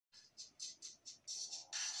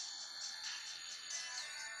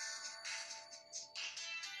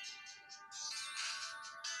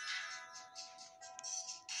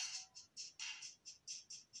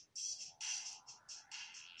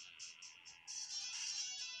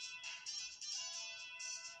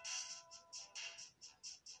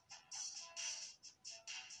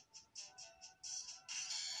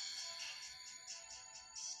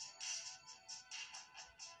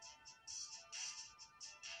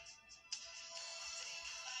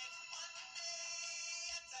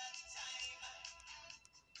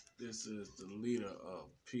This is the leader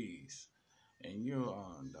of Peace, and you're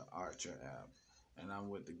on the Archer app. And I'm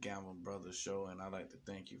with the Gamble Brothers Show, and I'd like to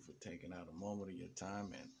thank you for taking out a moment of your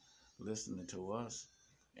time and listening to us.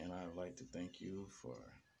 And I'd like to thank you for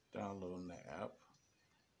downloading the app.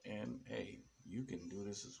 And hey, you can do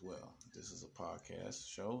this as well. This is a podcast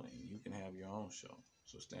show, and you can have your own show.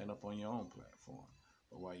 So stand up on your own platform.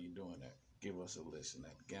 But while you're doing that, give us a listen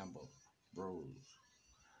at Gamble Bros.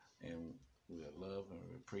 And we love and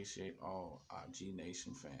we appreciate all our G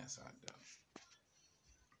Nation fans out there.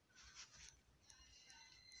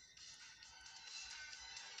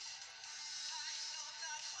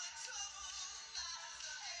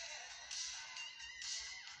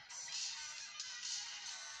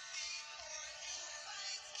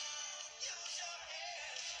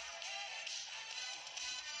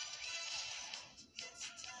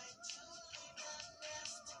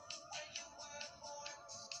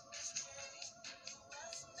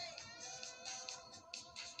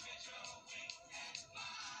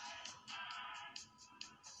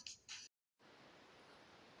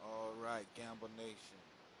 All right, Gamble Nation.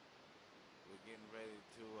 We're getting ready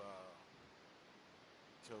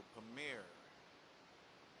to premiere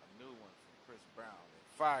a new one from Chris Brown and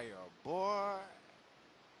Fireboy.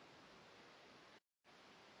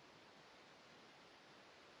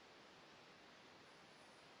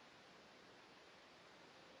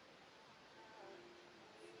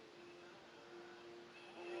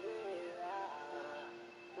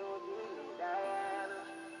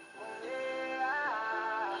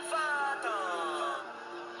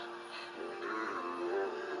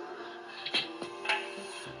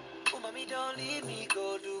 Oh, mommy, don't leave me,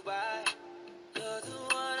 go Dubai. You're the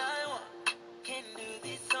one I want. Can do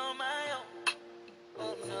this on my own.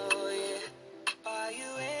 Oh no, yeah. Buy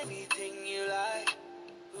you anything you like.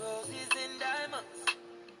 Roses and diamonds.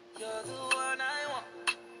 You're the one I want.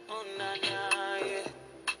 Oh na na, yeah.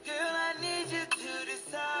 Girl, I need you to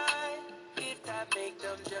decide if that make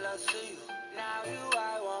them jealous of you. Now you,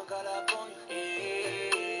 I want call upon you.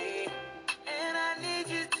 Hey, and I need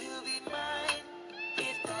you to be mine.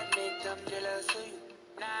 If that make them jealous of you.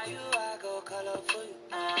 Now you, I go call up for you.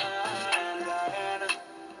 Diana,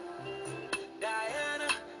 Diana,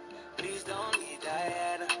 please don't leave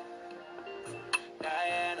Diana.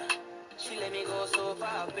 Diana, she let me go so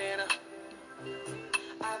far, better.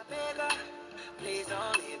 I beg her, please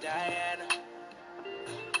don't leave Diana.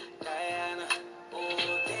 Diana, oh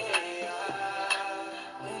yeah,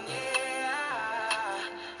 oh yeah,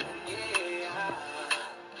 oh yeah,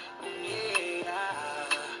 oh yeah.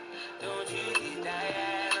 Don't you leave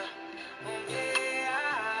Diana. Oh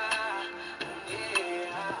yeah, oh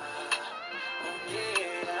yeah, oh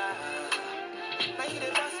yeah. Now you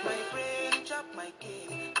dey bust my brain, chop my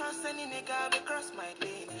game. Cross any nigga, be cross my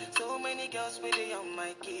lane. So many girls waiting on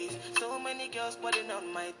my case. So many girls putting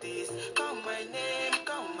on my taste. Call my name,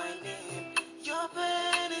 call my name. Your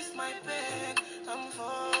pain is my pain. I'm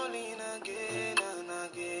falling again and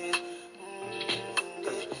again.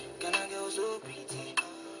 Yeah. Can I go so pretty?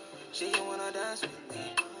 Say you wanna dance with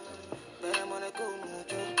me. But I'm gonna go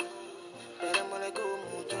mucho. But I'm gonna go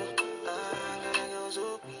mucho. Can I go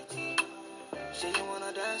so pretty? Say you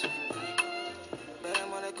wanna dance with me. But I'm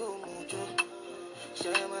gonna go mucho.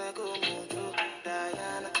 Say I'm gonna go mucho.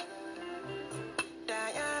 Diana,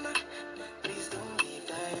 Diana, please don't leave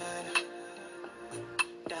Diana.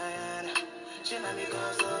 Diana, she let me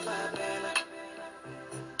go so far, Bella.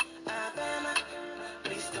 Bella,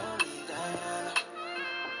 please don't leave Diana.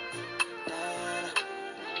 Diana.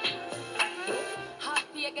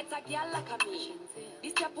 Happy I get a girl like a me.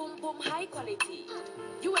 This your pum pum high quality.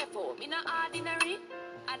 UFO, me not ordinary.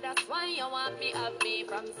 And that's why you want me up me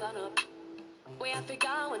from sun up. We have to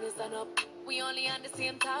go when it's sun up. We only on the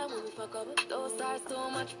same time when we fuck up. Those stars too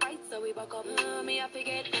much bright, so we buck up. Me have to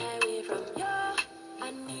get my way from you.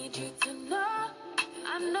 I need you to know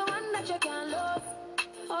I'm the one that you can love.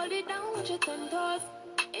 Hold it down with your 10 toes.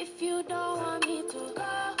 If you don't want me to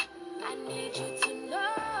go, I need you to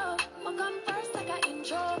know. I'll come first like an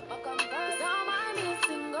intro. I'll come first. Don't mind me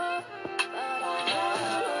single. But I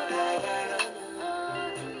know Diana,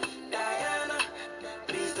 Diana,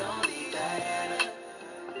 please don't leave Diana.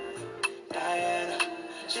 Diana,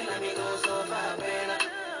 she let me go so far, Bella.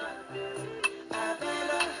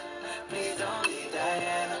 Bella, please don't leave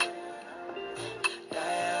Diana.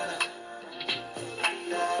 Diana,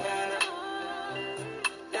 Diana,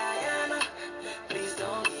 Diana, please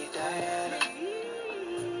don't leave Diana.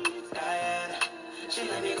 Diana, she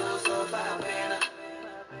let me go so far, Bella.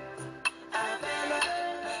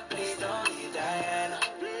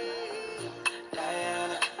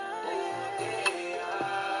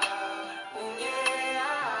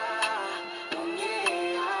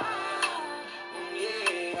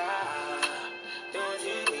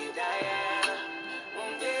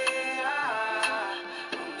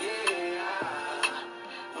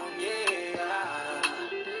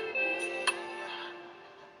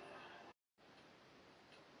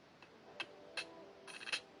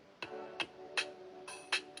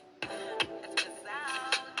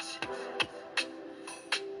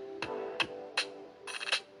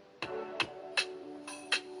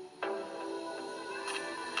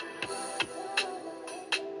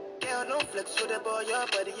 flex with the boy, your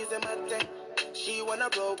body is a mad thing. She wanna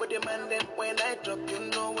roll with the man them. When I drop, you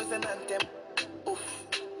know it's an anthem. Oof.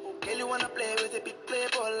 Girl, you wanna play with a big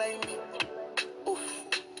playboy like me. Oof.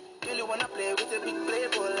 Girl, you wanna play with a big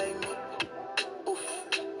playboy like me. Oof.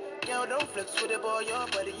 Girl, don't flex with the boy, your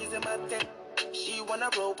body is a mad thing. She wanna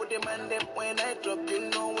roll with the man them. When I drop, you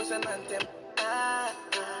know it's an anthem.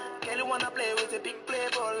 Girl, you wanna play with a big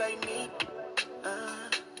playboy like me.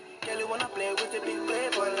 Girl, you wanna play with a big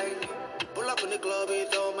playboy like me. Pull up in the club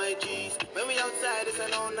with all my G's. When we outside, it's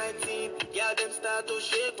an all 19. Yeah, them start to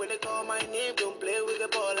shake when they call my name. Don't play with a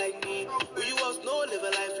ball like me. Who you else know live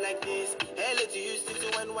a life like this? LA to Houston to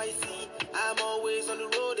NYC. I'm always on the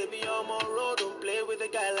road, they be on my road. Don't play with a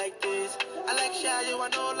guy like this. I like shy, you I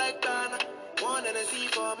know like Ghana. One and a C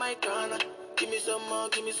for my corner. Give me some more,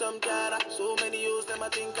 give me some data. So many use them, I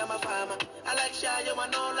think I'm a farmer. I like shy, you I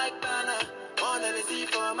know like Ghana. One and a C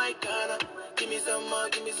for my corner. Give me some more,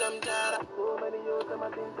 give me some data. So many use them, I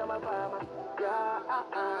think I'm a farmer.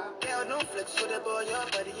 Girl, don't flex with the boy, your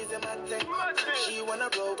body is a mad thing. She wanna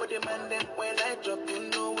roll with the man then. When I drop, you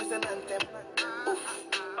know it's an anthem. Oof.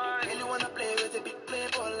 Girl, you wanna play with a big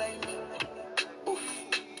playboy like me. Oof.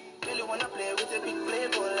 Girl, you wanna play with a big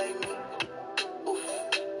playboy like me. Oof.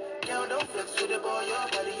 Girl, don't flex with the boy, your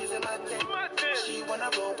body is a mad thing. She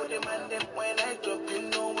wanna roll with the man then. When I drop, you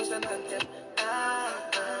know it's an anthem.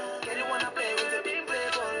 Girl, you wanna play with a big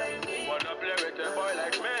playboy like me. Wanna play with a boy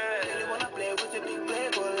like me? Girl, you wanna play with a big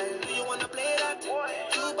playboy like me. Do you wanna play that?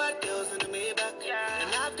 Two bad girls in the Maybach,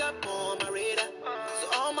 and I've got more on my radar. So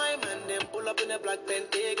all my men them pull up in a black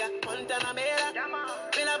Bentayga, Montana Mera.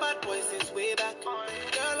 Been a bad boy since way back.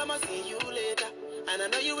 Girl, I'ma see you later. And I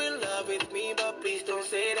know you in love with me, but please don't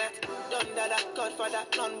say that. Done that, Godfather,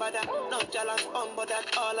 none but that. Not jealous, but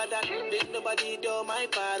that, all of that. Make nobody do my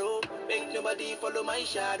paro. Make nobody follow my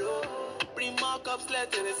shadow. Bring more cups,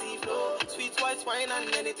 let the sea flow. Sweet white wine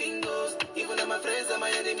and anything goes. Even though my friends and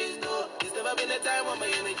my enemies know. There's never been a time when my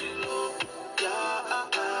energy low. Yeah,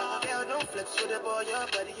 girl, don't flex with the boy, your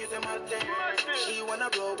body is a mad thing. She wanna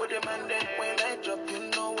roll with the man then. When I drop, you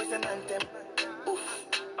know it's an anthem. Oof.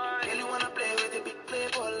 Girl, you wanna play with a big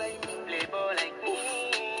playboy like me. Playboy like me.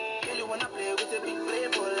 Girl, you wanna play with a big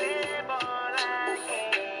playboy like me. Oof.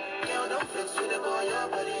 Girl, don't flex with the boy, your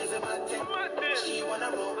body is a mad thing. She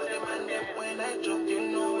wanna roll with the man then. When I drop, you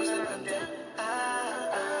know it's an anthem.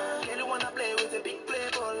 Girl, you wanna play with a big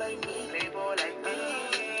playboy like me. Playboy like me.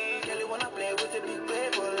 Girl, you wanna play with a big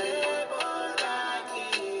playboy like me.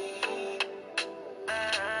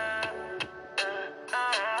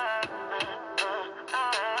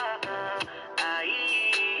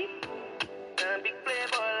 Big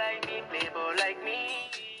playboy like me, playboy like me.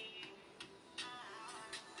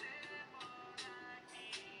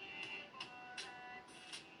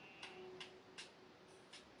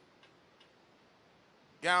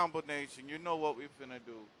 Gamble Nation, you know what we finna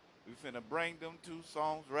do. We finna bring them two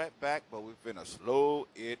songs right back, but we finna slow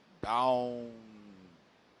it down.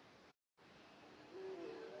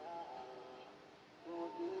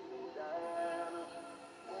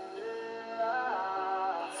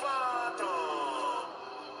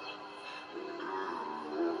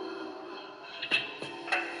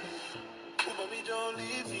 Oh, baby, don't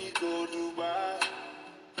leave me, go Dubai.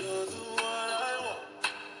 You're the one I want.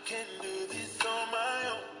 Can do this on my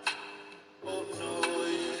own. Oh no,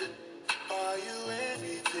 yeah. Are you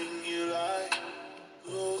anything you like?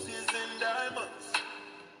 Roses and diamonds.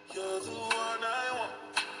 You're the one I want.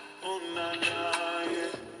 Oh na na,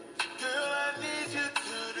 yeah. Girl, I need you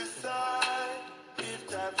to decide if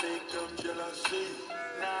that make them jealous.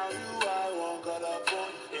 Now you I won't got up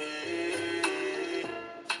on.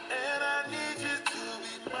 And I need you to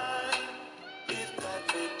be mine. If that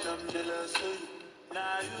make them jealous,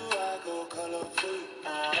 now you I go color for you.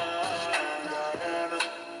 Diana,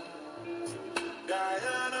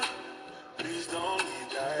 Diana, please don't leave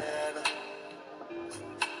Diana.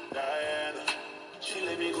 Diana, she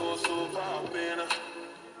let me go so far, Bena.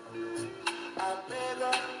 I beg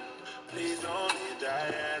her, please don't leave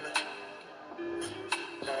Diana.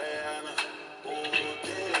 Diana, oh yeah,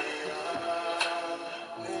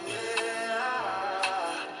 oh yeah.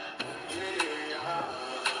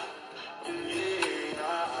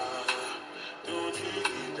 Don't you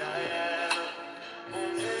leave Diana.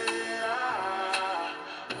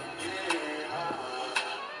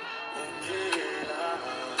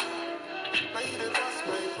 Now you dey bust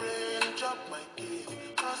my brain, drop my key.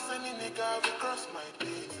 Cross any nigga, we cross my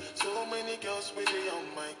day. So many girls waiting on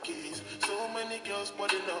my keys. So many girls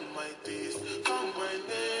putting on my days. Call my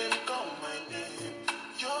name, call my name.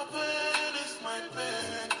 Your pain is my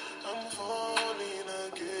pain. I'm falling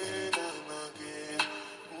again and again.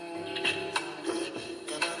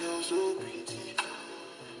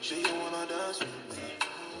 you wanna dance with me,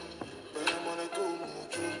 but I'm gonna go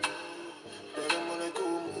mucho, but I'm gonna go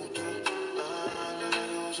mucho.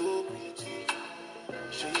 Girl, you're so pretty.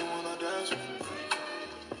 Say you wanna dance with me,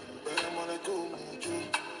 but I'm gonna go mucho.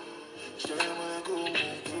 Say I'm gonna go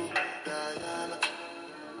mucho. Diana,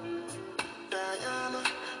 Diana,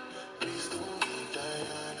 please don't leave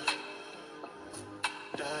Diana,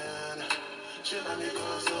 Diana. She let me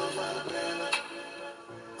go so far, Bella,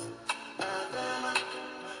 Bella.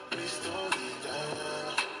 Please don't leave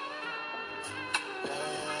Diana,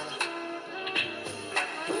 Diana.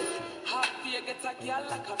 Happy you get a girl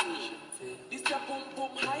like a me. This a pum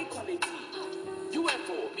pum high quality.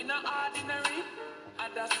 UFO, me not ordinary.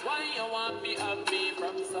 And that's why you want me have me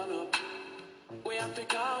from sun up. We have to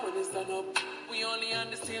go when the sun up. We only on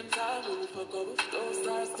the same time when we fuck up. Those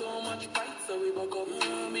stars too much fight, so we buck up.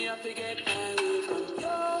 Me have to get my way from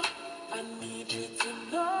you. I need you to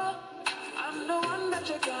know I'm the one that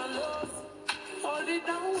you can lose. Hold it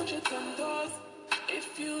down with your 10 toes.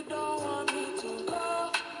 If you don't want me to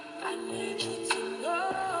go, I need you to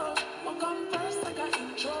know. I'll come first like an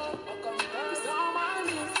intro. I'll come first, all my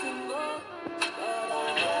name's single.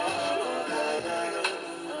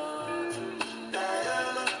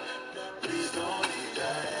 Diana, please don't leave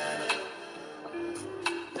Diana,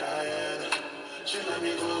 Diana. She let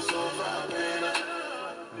me go so far, Bella,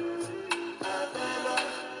 Bella.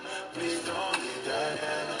 Please don't leave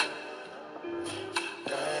Diana,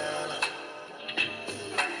 Diana,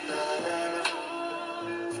 Diana,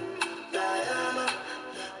 Diana.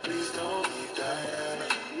 Please don't leave Diana,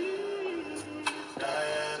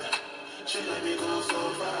 Diana. She let me go so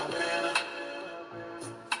far, Bella,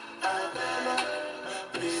 Bella.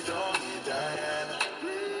 Please don't leave Diana,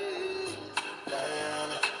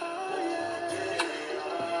 Diana.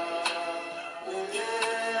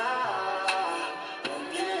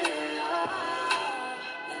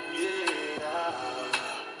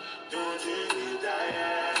 Don't you leave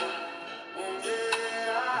Diana,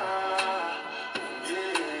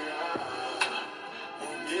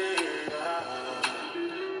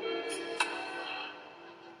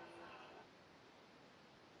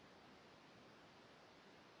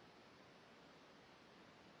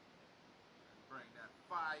 Bring that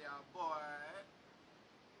fire, boy.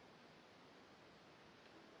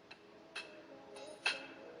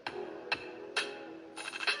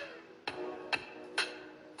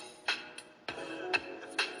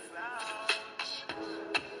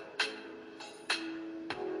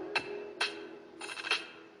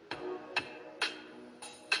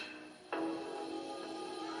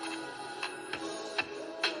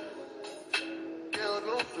 Girl,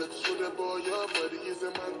 don't flex with the boy, your body is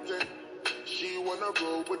a mountain. She wanna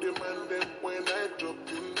roll with the man, then when I drop,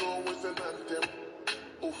 you know it's an anthem.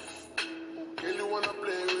 Oof. Girl, you wanna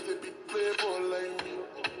play with a big playboy like me.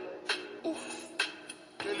 Oof.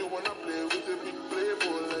 Girl, you wanna play with a big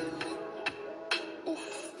playboy like me. Oof.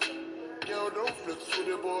 Girl, don't flex with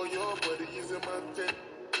the boy, your body is a mountain.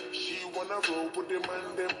 She wanna roll with the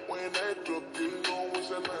man, then when I drop, you know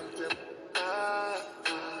it's an anthem.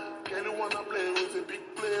 Girl, you wanna play with a big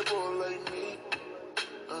playboy like me.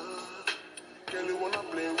 Girl, you wanna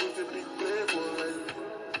play with a big playboy like me.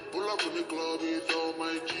 Pull up in the club with all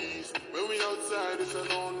my G's. When we outside, it's an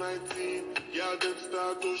all-night scene. Yeah, them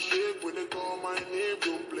start to shake when they call my name.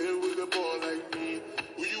 Don't play with a ball like me.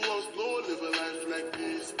 Who you else know live a life like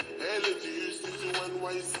this? LA to you, city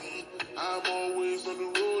NYC. I'm always on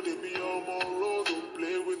the road, it be on my road. Don't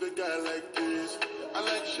play with a guy like this. I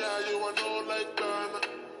like shy, you I know like Ghana.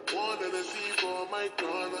 One that I see for my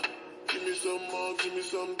corner. Give me some more, give me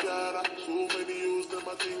some data. So many use them,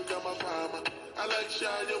 I think I'm a farmer. I like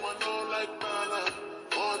shy, you I know like Ghana.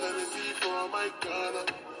 One that I see for my corner.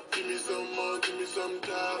 Give me some more, give me some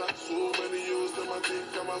data. So many use them, I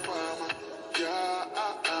think I'm a farmer.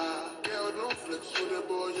 Girl, don't flex with the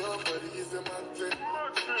boy, your body is a mountain.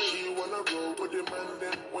 She wanna roll with the man,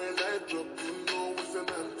 then when I drop, you know it's an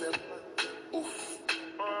anthem. Oof.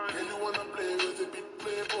 Girl, you wanna play with a big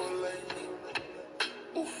playboy like me.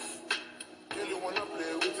 Oof. Girl, you wanna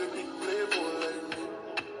play with a big playboy like me.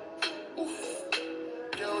 Oof.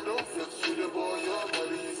 Girl, don't flex with the boy, your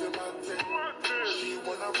body is a mountain. She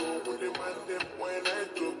wanna roll with the man, then when I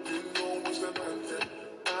drop, you know it's an anthem.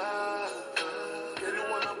 Girl, you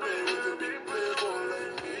wanna play with a big playboy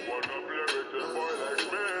like me. Wanna play with a boy like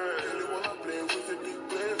me. Girl, you wanna play with a big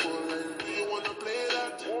playboy like me. Do you wanna play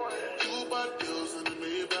that? Two bad girls in the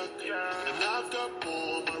Maybach. And I've got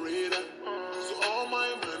more on my radar. So all my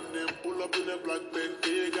men, them pull up in a black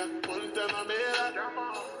Bentayga. Montana Mera.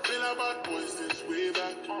 Been a bad boy since way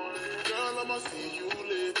back. Girl, I'ma see you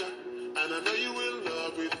later. And I know you in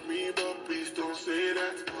love with me, but please don't say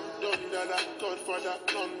that. Godfather,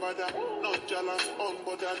 none bother, not jealous,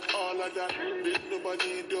 unbothered, all of that. Make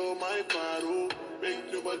nobody do my paro,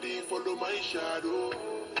 make nobody follow my shadow.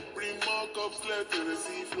 Bring more cups, let me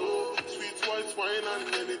receive flow. Sweet white wine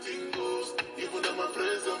and anything goes. Even though my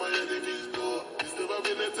friends and my enemies know, it's never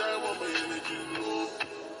been a time when my energy low.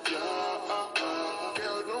 Yeah,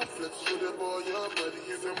 girl, don't flex with the boy, your body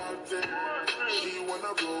is a mountain. She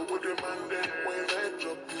wanna roll with the man then. When I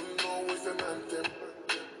drop, you know it's an anthem.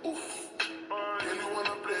 Oof. Girl, you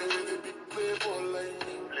wanna play with a big playboy like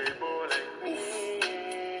me. Playboy like me. Oof.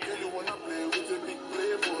 Girl, you wanna play with a big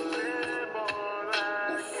playboy like me.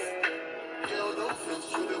 Oof. Girl, don't flex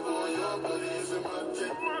with the boy, your body is a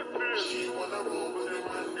mountain. She wanna roll with the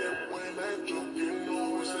man then. When I drop, you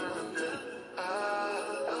know it's an anthem.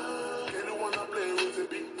 Girl, you wanna play with a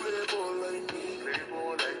big playboy like me.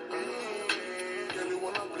 Playboy like me. Girl, you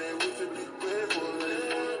wanna play with a big playboy like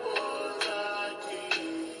me.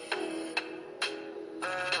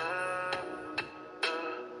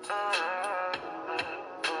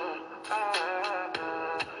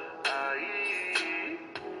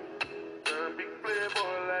 Big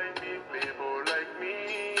playboy like me, playboy like me.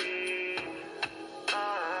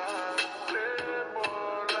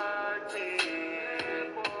 Playboy like me,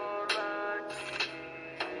 playboy like me.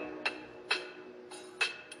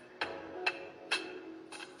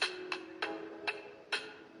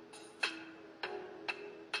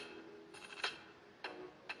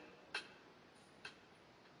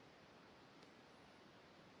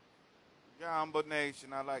 Gamba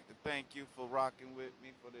Nation, I'd like to thank you for rocking with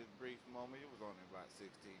me for this brief moment. It was only about 16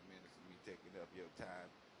 minutes of me taking up your time.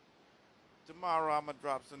 Tomorrow I'm going to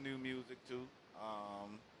drop some new music too.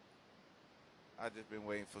 I just been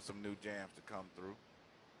waiting for some new jams to come through.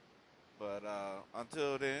 But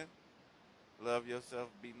until then, love yourself,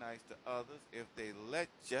 be nice to others if they let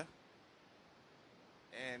you.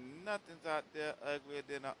 And nothing's out there uglier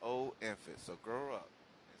than an old infant. So grow up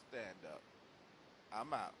and stand up.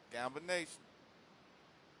 I'm out. Gamba Nation.